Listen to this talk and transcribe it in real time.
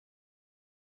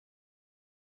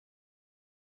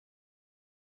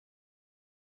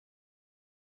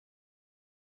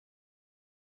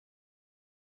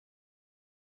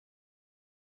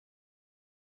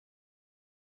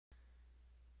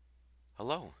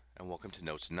Hello, and welcome to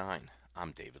Notes 9. I'm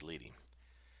David Leedy.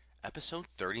 Episode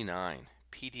 39,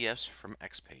 PDFs from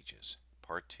XPages,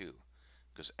 Part 2,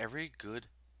 because every good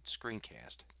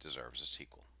screencast deserves a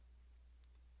sequel.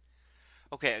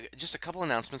 Okay, just a couple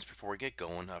announcements before we get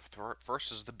going.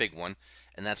 First is the big one,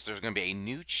 and that's there's going to be a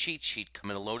new cheat sheet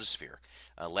coming to Lotusphere.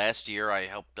 Last year, I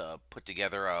helped put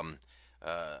together a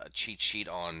cheat sheet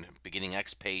on beginning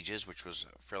XPages, which was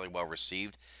fairly well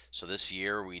received. So this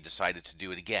year, we decided to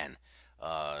do it again.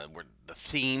 The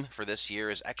theme for this year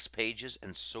is XPages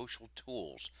and social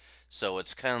tools. So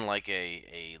it's kind of like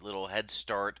a little head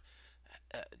start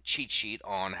cheat sheet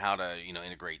on how to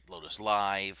integrate Lotus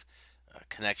Live,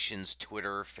 connections,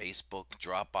 Twitter, Facebook,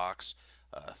 Dropbox,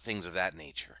 things of that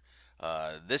nature.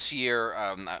 This year,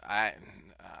 I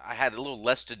had a little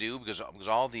less to do because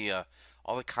all the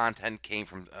content came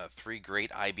from three great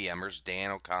IBMers: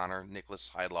 Dan O'Connor, Nicholas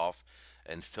Heidloff,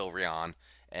 and Phil Rion,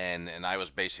 and I was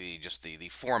basically just the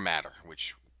formatter,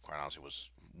 which quite honestly was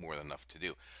more than enough to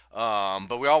do.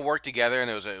 But we all worked together,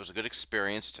 and it was a good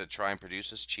experience to try and produce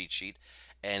this cheat sheet,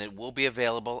 and it will be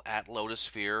available at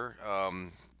Lotusphere,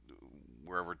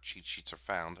 wherever cheat sheets are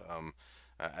found.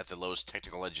 At the Lowe's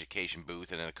Technical Education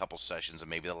booth and in a couple sessions and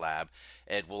maybe the lab.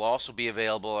 It will also be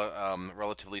available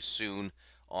relatively soon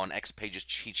on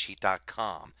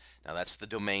xpagescheatsheet.com. Now that's the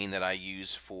domain that I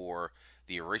use for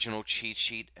the original cheat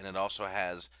sheet, and it also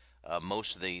has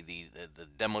most of the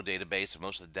demo database and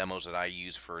most of the demos that I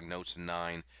use for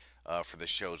Notes9 for the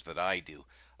shows that I do.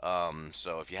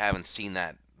 So if you haven't seen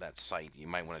that site, you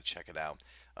might want to check it out.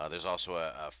 There's also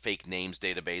a fake names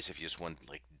database if you just want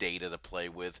like data to play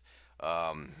with,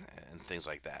 and things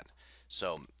like that.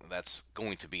 So that's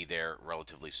going to be there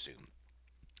relatively soon.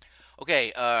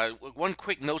 Okay, one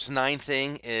quick Notes 9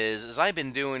 thing is I've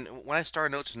been doing when I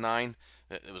started Notes 9,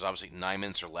 it was obviously 9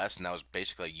 minutes or less, and that was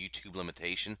basically a YouTube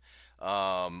limitation,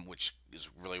 which is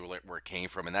really where it came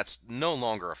from, and that's no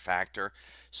longer a factor.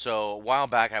 So a while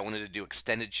back, I wanted to do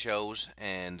extended shows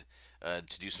and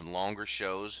to do some longer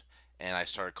shows, and I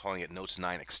started calling it Notes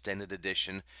 9 Extended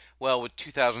Edition. Well, with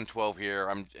 2012 here,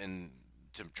 and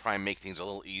to try and make things a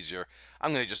little easier,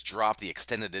 I'm going to just drop the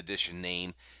Extended Edition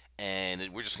name, and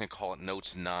we're just going to call it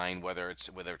Notes 9, whether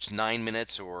it's 9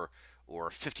 minutes or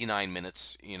 59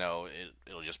 minutes. It'll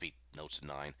just be Notes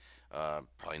 9.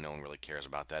 Probably no one really cares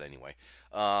about that anyway.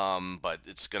 But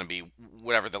it's going to be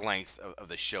whatever the length of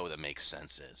the show that makes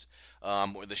sense is.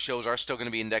 The shows are still going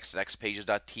to be indexed at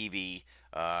xpages.tv.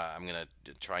 I'm going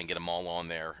to try and get them all on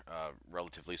there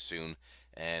relatively soon,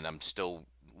 and I'm still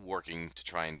working to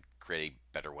try and create a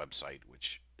better website,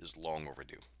 which is long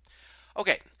overdue.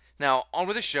 Okay, now on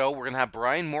with the show. We're going to have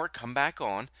Brian Moore come back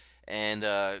on, and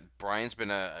Brian's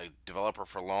been a developer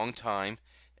for a long time,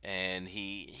 and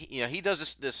he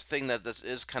does this thing that this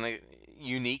is kind of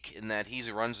unique in that he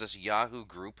runs this Yahoo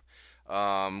group,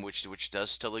 which does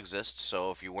still exist.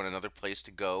 So if you want another place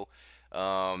to go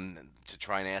to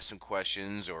try and ask some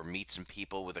questions or meet some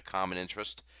people with a common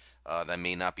interest that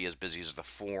may not be as busy as the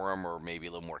forum, or maybe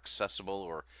a little more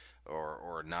accessible,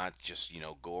 or not, just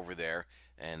go over there,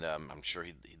 and I'm sure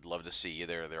he'd love to see you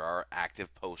there. There are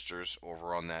active posters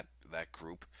over on that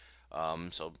group,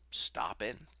 so stop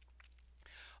in.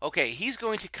 Okay, he's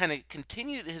going to kind of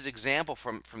continue his example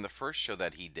from the first show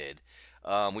that he did,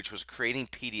 which was creating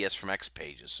PDFs from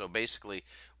XPages. So basically,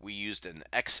 we used an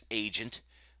X agent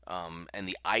and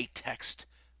the iText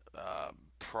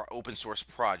open source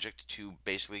project to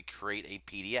basically create a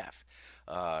PDF.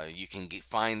 You can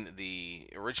find the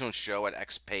original show at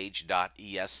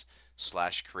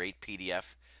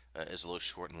xpage.es/create-pdf is a little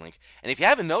shortened link. And if you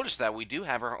haven't noticed that, we do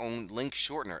have our own link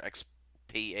shortener,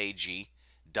 xpage.es.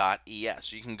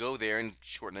 So you can go there and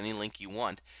shorten any link you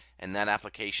want, and that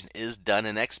application is done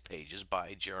in XPages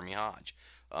by Jeremy Hodge.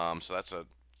 So that's a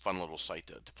fun little site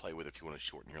to play with if you want to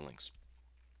shorten your links.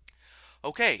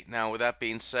 Okay, now with that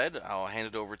being said, I'll hand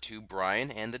it over to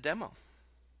Brian and the demo.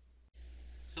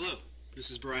 Hello, this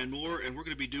is Brian Moore, and we're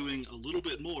going to be doing a little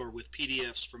bit more with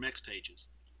PDFs from XPages.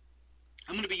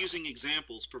 I'm going to be using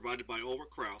examples provided by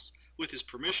Ulrich Krauss, with his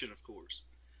permission, of course.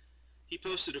 He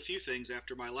posted a few things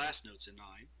after my last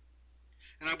Notes-in-9,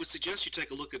 and I would suggest you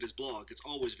take a look at his blog. It's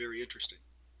always very interesting.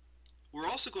 We're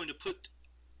also going to put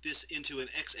this into an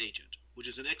X agent, which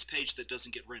is an X page that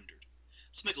doesn't get rendered.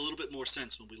 This will make a little bit more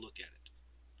sense when we look at it.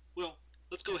 Well,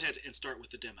 let's go ahead and start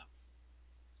with the demo.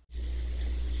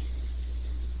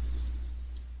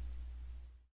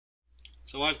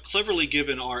 So I've cleverly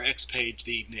given our X page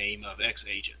the name of X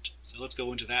agent. So let's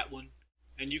go into that one.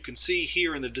 And you can see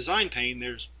here in the design pane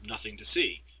there's nothing to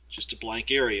see, just a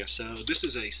blank area. So this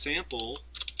is a sample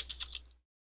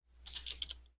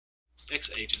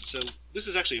XAgent. So this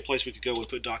is actually a place we could go and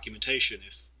put documentation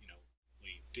if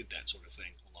we did that sort of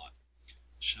thing a lot.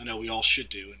 Which I know we all should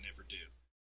do and never do.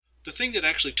 The thing that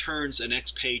actually turns an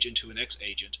XPage into an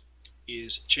XAgent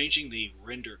is changing the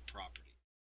rendered property.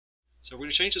 So we're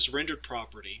going to change this rendered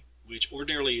property, which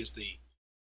ordinarily is the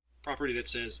property that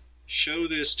says show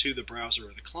this to the browser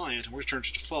or the client, and we're going to turn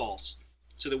it to false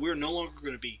so that we're no longer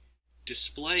going to be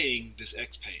displaying this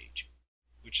XPage,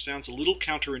 which sounds a little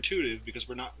counterintuitive because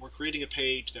we're creating a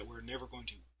page that we're never going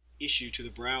to issue to the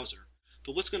browser.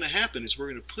 But what's going to happen is we're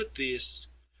going to put this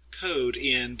code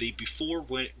in the before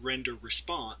render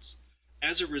response.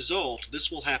 As a result, this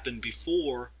will happen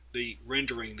before the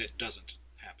rendering that doesn't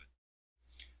happen.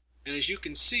 And as you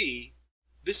can see,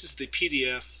 this is the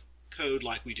PDF code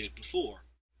like we did before.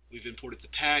 We've imported the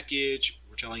package,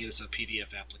 we're telling it it's a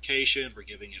PDF application, we're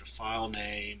giving it a file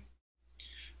name.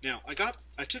 Now, I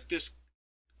took this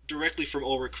directly from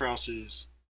Ulrich Krause's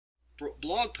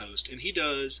blog post, and he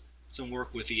does some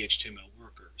work with the HTML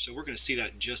worker. So we're going to see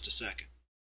that in just a second.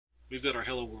 We've got our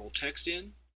Hello World text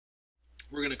in.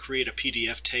 We're going to create a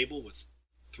PDF table with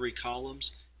 3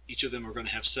 columns. Each of them are going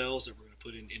to have cells that we're going to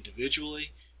put in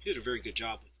individually. He did a very good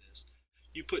job with this.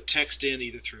 You put text in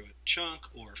either through a chunk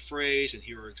or a phrase, and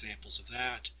here are examples of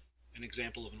that. An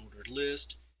example of an ordered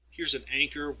list. Here's an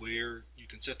anchor where you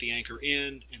can set the anchor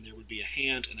in, and there would be a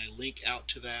hand and a link out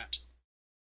to that.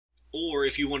 Or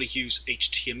if you want to use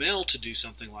HTML to do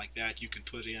something like that, you can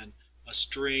put in a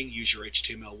string, use your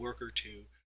HTML worker to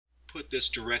put this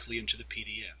directly into the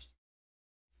PDF.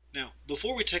 Now,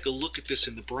 before we take a look at this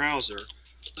in the browser,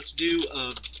 let's do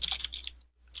a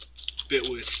bit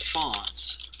with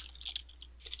fonts.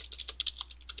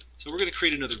 So we're going to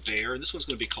create another var, and this one's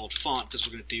going to be called font because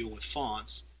we're going to deal with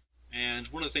fonts. And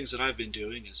one of the things that I've been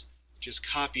doing is just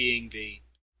copying the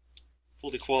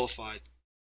fully qualified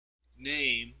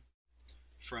name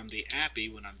from the API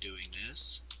when I'm doing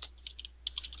this.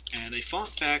 And a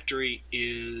font factory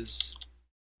is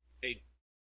a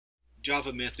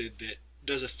Java method that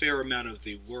does a fair amount of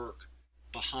the work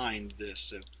behind this.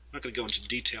 So I'm not going to go into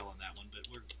detail on that one, but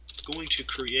we're going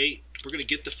to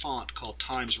get the font called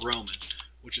Times Roman,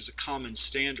 which is a common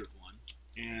standard one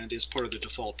and is part of the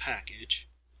default package.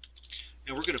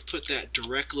 And we're going to put that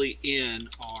directly in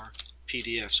our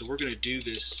PDF. So we're going to do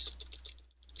this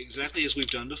exactly as we've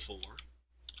done before.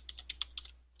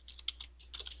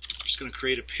 I'm just going to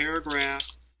create a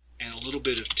paragraph and a little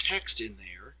bit of text in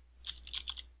there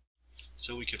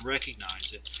so we can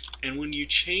recognize it. And when you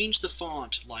change the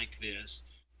font like this,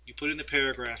 you put in the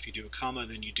paragraph, you do a comma,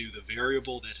 then you do the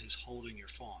variable that is holding your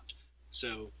font.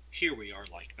 So here we are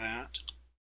like that.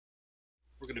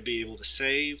 We're going to be able to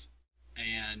save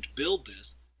and build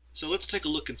this. So let's take a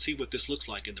look and see what this looks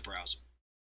like in the browser.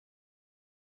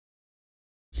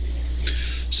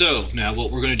 So now what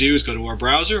we're going to do is go to our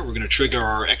browser. We're going to trigger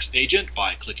our XAgent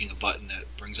by clicking a button that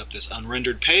brings up this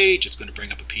unrendered page. It's going to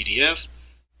bring up a PDF,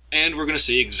 and we're going to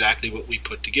see exactly what we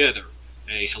put together.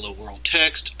 A Hello World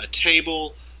text, a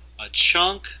table, a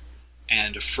chunk,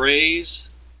 and a phrase.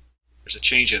 There's a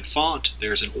change in font.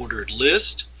 There's an ordered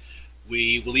list.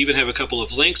 We will even have a couple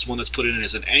of links, one that's put in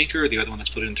as an anchor, the other one that's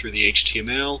put in through the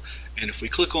HTML, and if we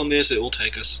click on this, it will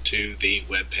take us to the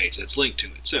web page that's linked to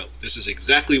it. So this is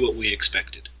exactly what we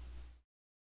expected.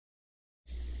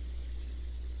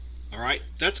 Alright,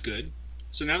 that's good.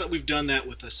 So now that we've done that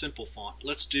with a simple font,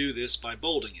 let's do this by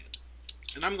bolding it.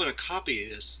 And I'm going to copy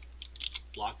this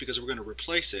block because we're going to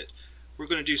replace it. We're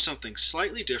going to do something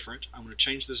slightly different. I'm going to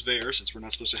change this var since we're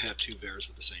not supposed to have 2 vars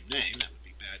with the same name. That would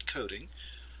be bad coding.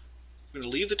 I'm going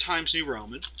to leave the Times New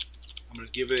Roman. I'm going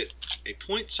to give it a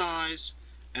point size,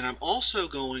 and I'm also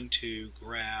going to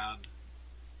grab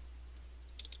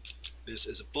this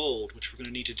as a bold, which we're going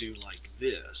to need to do like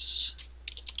this.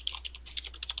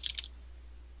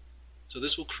 So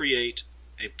this will create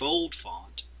a bold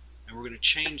font, and we're going to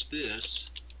change this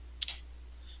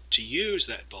to use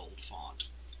that bold font.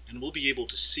 And we'll be able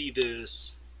to see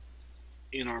this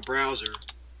in our browser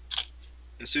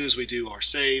as soon as we do our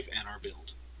save and our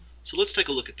build. So let's take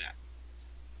a look at that.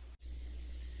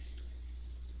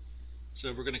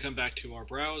 So we're going to come back to our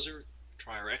browser,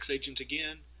 try our XAgent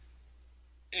again,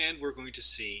 and we're going to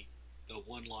see the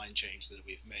one-line change that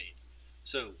we've made.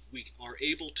 So we are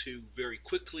able to very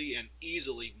quickly and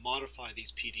easily modify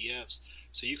these PDFs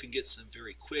so you can get some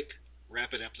very quick,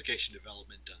 rapid application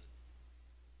development done.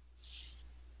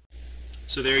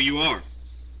 So there you are.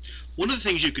 One of the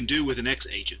things you can do with an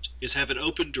XAgent is have it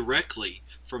open directly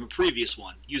from a previous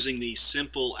one using the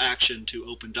simple action to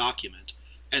open document,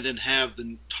 and then have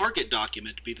the target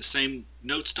document be the same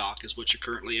notes doc as what you're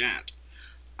currently at.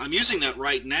 I'm using that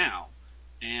right now,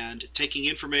 and taking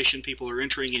information people are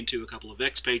entering into a couple of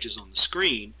X pages on the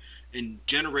screen and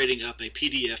generating up a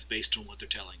PDF based on what they're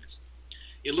telling us.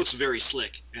 It looks very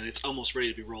slick, and it's almost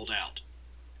ready to be rolled out.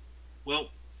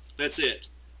 Well, that's it.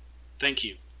 Thank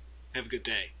you. Have a good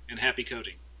day, and happy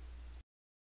coding.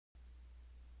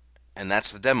 And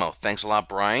that's the demo. Thanks a lot,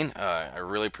 Brian. I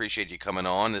really appreciate you coming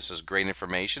on. This is great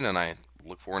information, and I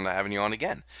look forward to having you on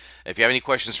again. If you have any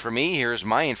questions for me, here's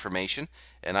my information,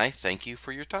 and I thank you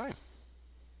for your time.